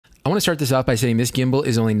I want to start this off by saying this gimbal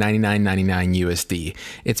is only $99.99 USD.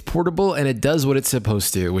 It's portable and it does what it's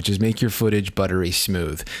supposed to, which is make your footage buttery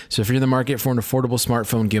smooth. So if you're in the market for an affordable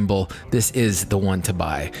smartphone gimbal, this is the one to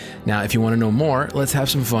buy. Now, if you want to know more, let's have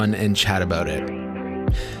some fun and chat about it.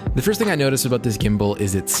 The first thing I noticed about this gimbal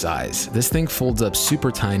is its size. This thing folds up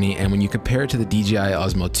super tiny, and when you compare it to the DJI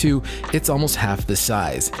Osmo 2, it's almost half the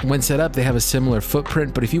size. When set up, they have a similar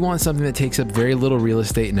footprint, but if you want something that takes up very little real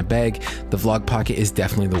estate in a bag, the Vlog Pocket is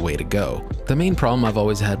definitely the way to go. The main problem I've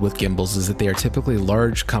always had with gimbals is that they are typically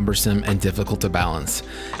large, cumbersome, and difficult to balance.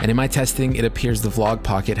 And in my testing, it appears the Vlog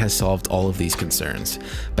Pocket has solved all of these concerns.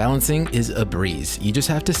 Balancing is a breeze. You just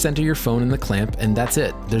have to center your phone in the clamp, and that's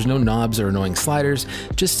it. There's no knobs or annoying sliders,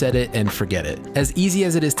 just set it and forget it. As easy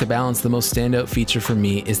as it is to balance, the most standout feature for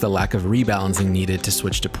me is the lack of rebalancing needed to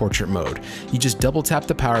switch to portrait mode. You just double tap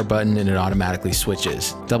the power button and it automatically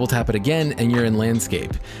switches. Double tap it again and you're in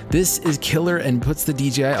landscape. This is killer and puts the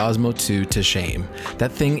DJI Osmo 2 to shame.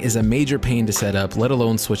 That thing is a major pain to set up, let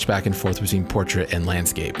alone switch back and forth between portrait and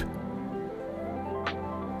landscape.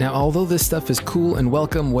 Now, although this stuff is cool and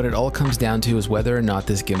welcome, what it all comes down to is whether or not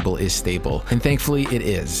this gimbal is stable. And thankfully it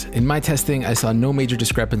is. In my testing, I saw no major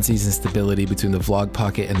discrepancies in stability between the Vlog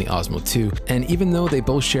Pocket and the Osmo 2. And even though they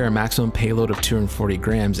both share a maximum payload of 240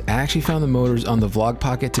 grams, I actually found the motors on the Vlog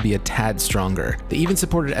Pocket to be a tad stronger. They even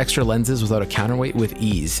supported extra lenses without a counterweight with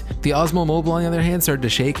ease. The Osmo Mobile, on the other hand, started to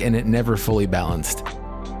shake and it never fully balanced.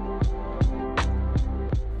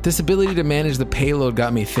 This ability to manage the payload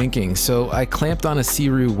got me thinking, so I clamped on a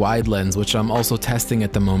Siru wide lens, which I'm also testing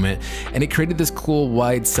at the moment, and it created this cool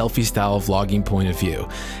wide selfie style vlogging point of view.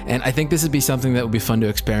 And I think this would be something that would be fun to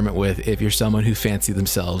experiment with if you're someone who fancies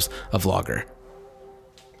themselves a vlogger.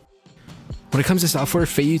 When it comes to software,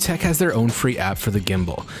 Feiyu Tech has their own free app for the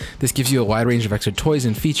gimbal. This gives you a wide range of extra toys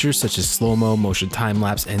and features such as slow-mo, motion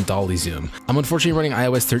time-lapse, and dolly zoom. I'm unfortunately running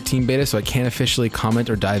iOS 13 beta, so I can't officially comment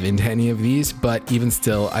or dive into any of these, but even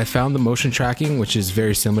still, I found the motion tracking, which is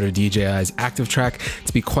very similar to DJI's Active Track,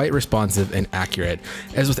 to be quite responsive and accurate.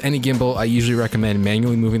 As with any gimbal, I usually recommend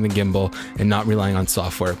manually moving the gimbal and not relying on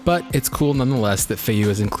software, but it's cool nonetheless that Feiyu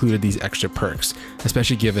has included these extra perks,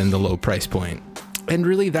 especially given the low price point. And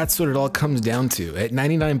really, that's what it all comes down to. At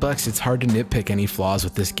 99 bucks, it's hard to nitpick any flaws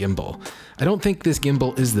with this gimbal. I don't think this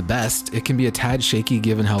gimbal is the best. It can be a tad shaky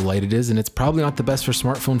given how light it is, and it's probably not the best for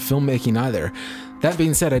smartphone filmmaking either. That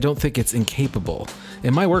being said, I don't think it's incapable.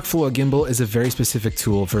 In my workflow, a gimbal is a very specific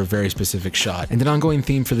tool for a very specific shot. And an ongoing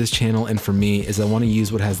theme for this channel and for me is I want to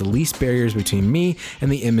use what has the least barriers between me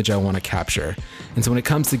and the image I want to capture. And so when it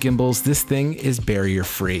comes to gimbals, this thing is barrier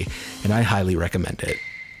free, and I highly recommend it.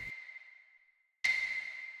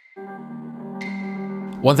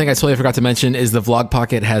 One thing I totally forgot to mention is the Vlog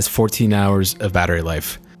Pocket has 14 hours of battery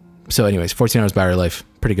life. So anyways, 14 hours battery life,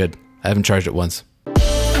 pretty good. I haven't charged it once.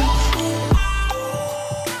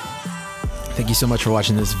 Thank you so much for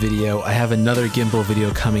watching this video. I have another gimbal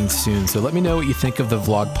video coming soon, so let me know what you think of the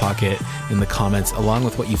Vlog Pocket in the comments, along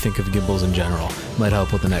with what you think of gimbals in general. Might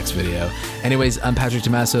help with the next video. Anyways, I'm Patrick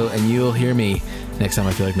Tomaso, and you'll hear me next time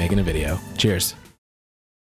I feel like making a video. Cheers.